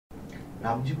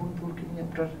রামজীবনপুরকে নিয়ে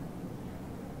আপনার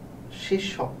শেষ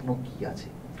স্বপ্ন কি আছে,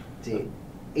 যে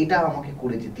এটা আমাকে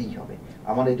করে যেতেই হবে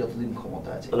আমার এই যতদিন ক্ষমতা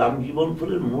আছে?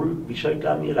 রামজীবনপুরের মূল বিষয়টা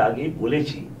আমি এর আগেই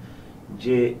বলেছি,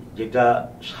 যে যেটা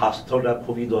স্বাস্থ্যটা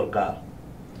খুবই দরকার,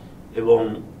 এবং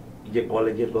যে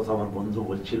কলেজের কথা আমার বন্ধু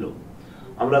বলছিল,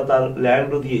 আমরা তার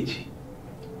ল্যান্ডও দিয়েছি,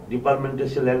 ডিপার্টমেন্টে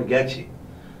সে ল্যান্ড গেছে।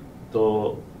 তো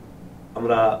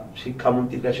আমরা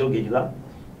শিক্ষামন্ত্রীর কাছেও গেছিলাম,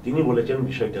 তিনি বলেছেন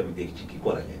বিষয়টা আমি দেখছি কি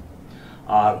করা যায়।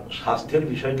 আর স্বাস্থ্যের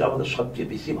বিষয়টা আমাদের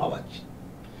সবচেয়ে বেশি ভাবাচ্ছে,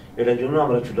 এটার জন্য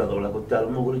আমরা ছুটা দৌড়া করতে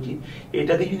আরম্ভ করেছি।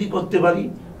 এটাকে যদি করতে পারি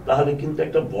তাহলে কিন্তু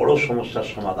একটা বড়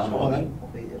সমস্যার সমাধান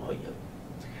হয়ে যাবে।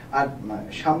 আর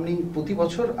সামনে প্রতি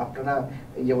বছর আপনারা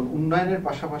যেমন উন্নয়নের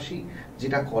পাশাপাশি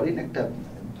যেটা করেন একটা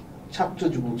ছাত্র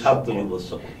যুব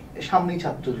উৎসব, সামনেই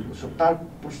ছাত্র যুব উৎসব, তার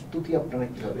প্রস্তুতি আপনারা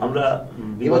কিভাবে? আমরা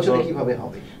কিভাবে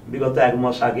হবে? বিগত 1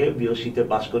 মাস আগে বিওসিতে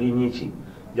পাস করিয়ে নিয়েছি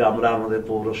যে আমরা আমাদের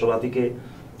পৌরসভা থেকে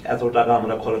এত টাকা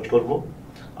আমরা খরচ করব,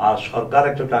 আর সরকার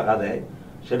একটা টাকা দেয়,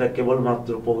 সেটা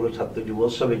কেবলমাত্র পৌর ছাত্র যুব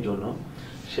উৎসবের জন্য,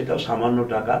 সেটা সামান্য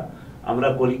টাকা। আমরা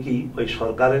করি কি, ওই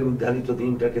সরকারের নির্ধারিত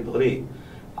দিনটাকে ধরে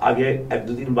আগে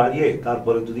 1-2 দিন বাড়িয়ে,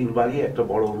 তারপরে 2 দিন বাড়িয়ে একটা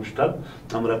বড় অনুষ্ঠান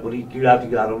আমরা করি, ক্রীড়া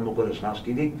থেকে আরম্ভ করে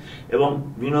সাংস্কৃতিক এবং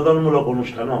বিনোদনমূলক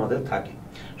অনুষ্ঠানও আমাদের থাকে।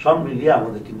 সব মিলিয়ে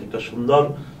আমাদের কিন্তু একটা সুন্দর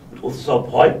উৎসব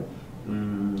হয়।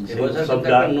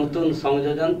 নতুন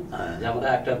সংযোজন, আমরা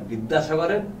একটা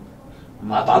বিদ্যাসাগরের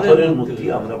পাথরের মূর্তি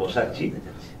আমরা বসাচ্ছি,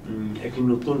 একটি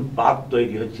নতুন পার্ক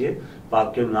তৈরি হচ্ছে,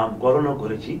 পার্কের নামকরণও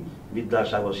করেছি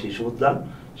বিদ্যাসাগর শিশু উদ্যান,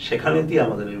 সেখানেতেই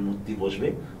আমাদের এই মূর্তি বসবে।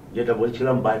 যেটা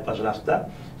বলছিলাম বাইপাস রাস্তা,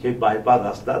 সেই বাইপাস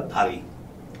রাস্তার ধারেই।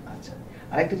 আচ্ছা,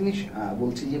 আরেকটা জিনিস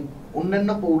বলছি, যে অন্যান্য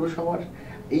পৌরসভার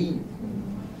এই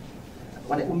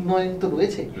মানে উন্নয়ন তো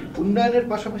রয়েছে, উন্নয়নের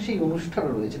পাশাপাশি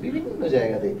অনুষ্ঠানও রয়েছে বিভিন্ন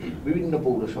জায়গাতে, বিভিন্ন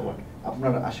পৌরসভার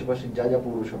আপনার আশেপাশে যা যা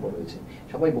পৌরসভা রয়েছে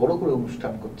সবাই বড় করে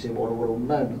অনুষ্ঠান করছে, বড় বড়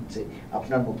উন্নয়ন হচ্ছে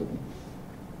আপনার মতনই।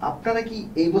 আপনারা কি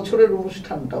এই বছরের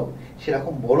অনুষ্ঠানটাও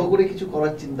সেরকম বড় করে কিছু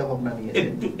করার চিন্তা ভাবনা নিয়ে?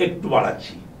 একটু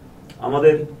বাড়াচ্ছি,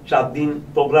 আমাদের 4 দিন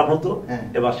প্রোগ্রাম হতো,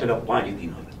 এবার সেটা 5 দিন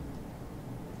হবে,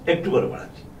 একটু করে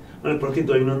বাড়াচ্ছি। মানে প্রতি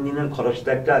দৈনন্দিনের খরচটা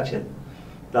একটা আছে,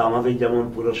 তা আমাদের যেমন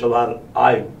পুরসভার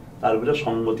আয় তার উপরে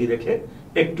সঙ্গতি রেখে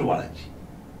একটু বাড়াচ্ছি।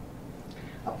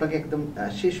 আপনাকে একদম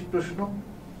শেষ প্রশ্ন,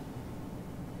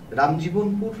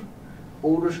 রামজীবনপুর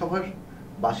পৌরসভার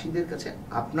বাসীদের কাছে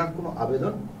আপনার কোনো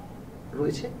আবেদন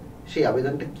রয়েছে? সেই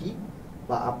আবেদনটা কি,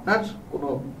 বা আপনার কোনো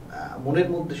মনের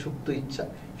মধ্যে সুপ্ত ইচ্ছা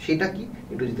সেটা কি,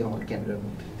 একটু যদি আমার ক্যামেরার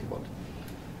মধ্যে যদি বলেন।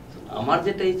 আমার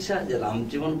যেটা ইচ্ছা, যে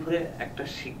রামজীবনপুরে একটা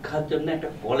শিক্ষার জন্য একটা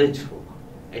কলেজ হোক,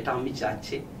 এটা আমি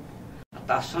চাচ্ছি।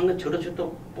 তার সঙ্গে ছোট ছোট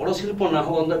বড় শিল্প না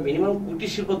হোক, মিনিমাম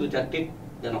কুটির শিল্প 2-4টি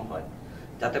যেন হয়,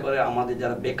 যাতে করে আমাদের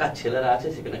যারা বেকার ছেলেরা আছে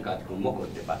সেখানে কাজকর্ম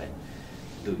করতে পারে।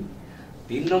 2,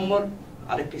 3 নম্বর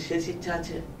আরেকটি শেষ ইচ্ছা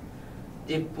আছে,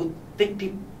 যে প্রত্যেকটি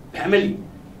ফ্যামিলি,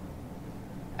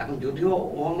 এখন যদিও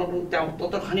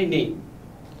ততখানি নেই,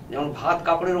 যেমন ভাত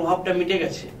কাপড়ের অভাবটা মিটে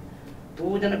গেছে,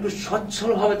 তবু যেন একটু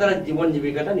সচ্ছলভাবে তারা জীবন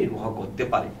জীবিকাটা নির্বাহ করতে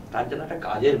পারে, তার জন্য একটা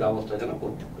কাজের ব্যবস্থা যেন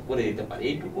করে দিতে পারে,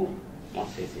 এইটুকু আমার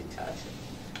শেষ ইচ্ছা আছে।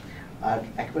 আর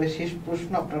একবারে শেষ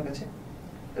প্রশ্ন আপনার কাছে,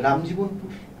 রামজীবনপুর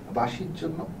বাসীর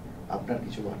জন্য আপনার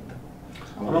কিছু বার্তা?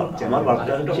 আমার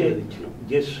বার্তা হচ্ছে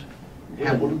যে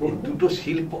দুটো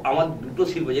শিল্প, আমার দুটো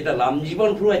শিল্প যেটা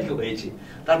রামজীবনপুর আজকে হয়েছে,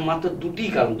 তার মাত্র 2টি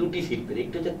কারণ, 2টি শিল্পের,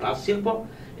 একটি হচ্ছে তাঁত শিল্প,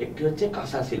 একটি হচ্ছে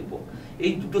কাঁসা শিল্প।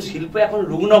 এই দুটো শিল্প এখন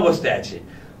রুগ্ন অবস্থায় আছে।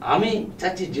 আমি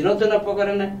চাচ্ছি যেন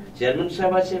প্রকারে না, চেয়ারম্যান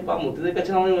সাহেব আছে বা মন্ত্রীদের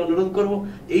কাছে আমি অনুরোধ করবো,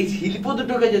 এই শিল্প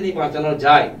দুটোকে যদি বাঁচানো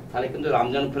যায় তাহলে কিন্তু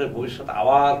রামজীবনপুরের ভবিষ্যৎ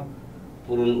আবার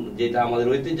পুরন যেটা আমাদের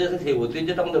ঐতিহ্য আছে সেই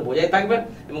ঐতিহ্যটা আমাদের বজায় থাকবে,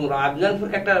 এবং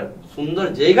রামজীবনপুরকে একটা সুন্দর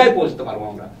জায়গায় পৌঁছতে পারবো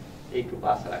আমরা, এইটুকু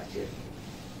আশা রাখছি।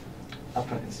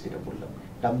 আপনার কাছে যেটা বললাম,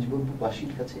 রামজীবনপুর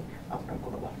বাসীর কাছে আপনার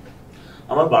কোনো বার্তা?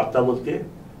 আমার বার্তা বলতে,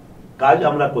 কাজ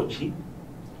আমরা করছি,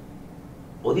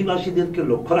 অধিবাসীদেরকে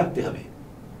লক্ষ্য রাখতে হবে।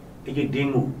 এই যে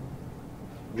ডেঙ্গু,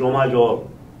 জমা জল,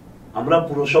 আমরা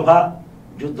পুরসভা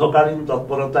যুদ্ধকালীন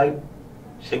তৎপরতায়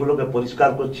সেগুলোকে পরিষ্কার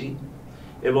করছি,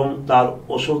 এবং তার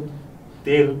ওষুধ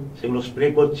তেল সেগুলো স্প্রে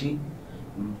করছি।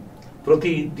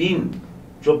 প্রতিদিন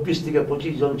 24 থেকে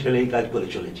 25 জন ছেলে এই কাজ করে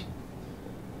চলেছে।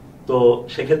 তো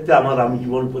সেক্ষেত্রে আমার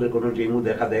রামজীবনপুরে কোনো ডেঙ্গু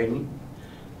দেখা দেয়নি।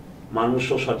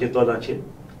 মানুষও সচেতন আছে,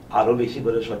 আরো বেশি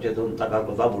করে সচেতন থাকার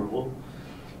কথা বলবো।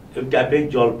 ট্যাপের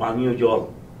জল, পানীয় জল,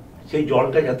 সেই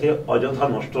জলটা যাতে অযথা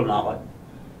নষ্ট না হয়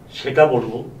সেটা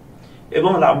বলবো।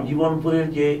 এবং রামজীবনপুরের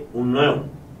যে উন্নয়ন,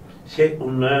 সেই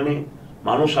উন্নয়নে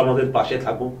মানুষ আমাদের পাশে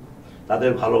থাকুক,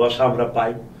 তাদের ভালোবাসা আমরা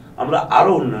পাই, আমরা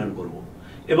আরো উন্নয়ন করব,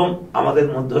 এবং আমাদের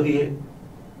মধ্য দিয়ে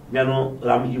যেন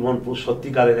রামজীবনপুর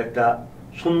সত্যিকারের একটা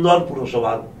সুন্দর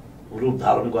পুরসভার রূপ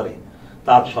ধারণ করে,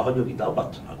 তার সহযোগিতাও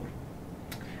প্রার্থনা করব।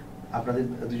 আপনাদের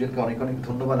দুজনকে অনেক অনেক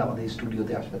ধন্যবাদ আমাদের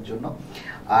স্টুডিওতে আসার জন্য।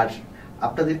 আর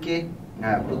আপনাদেরকে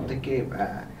প্রত্যেককে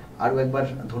আরো একবার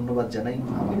ধন্যবাদ জানাই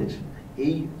আমাদের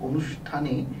এই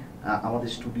অনুষ্ঠানে আমাদের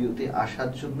স্টুডিওতে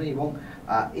আসার জন্য। এবং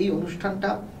এই অনুষ্ঠানটা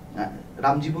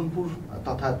রামজীবনপুর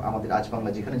তথা আমাদের আজ বাংলা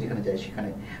যেখানে যেখানে যায় সেখানে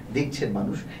দেখছেন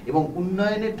মানুষ, এবং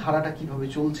উন্নয়নের ধারাটা কিভাবে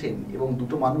চলছেন এবং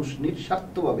দুটো মানুষ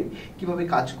নিঃস্বার্থভাবে কিভাবে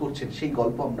কাজ করছেন সেই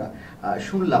গল্প আমরা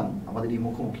শুনলাম আমাদের এই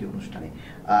মুখোমুখি অনুষ্ঠানে।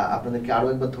 আপনাদেরকে আরো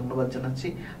একবার ধন্যবাদ জানাচ্ছি।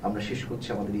 আমরা শেষ করছি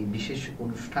আমাদের এই বিশেষ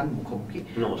অনুষ্ঠান মুখোমুখি।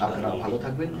 আপনারা ভালো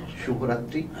থাকবেন,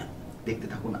 শুভরাত্রি। দেখতে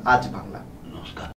থাকুন আজ বাংলা। নমস্কার।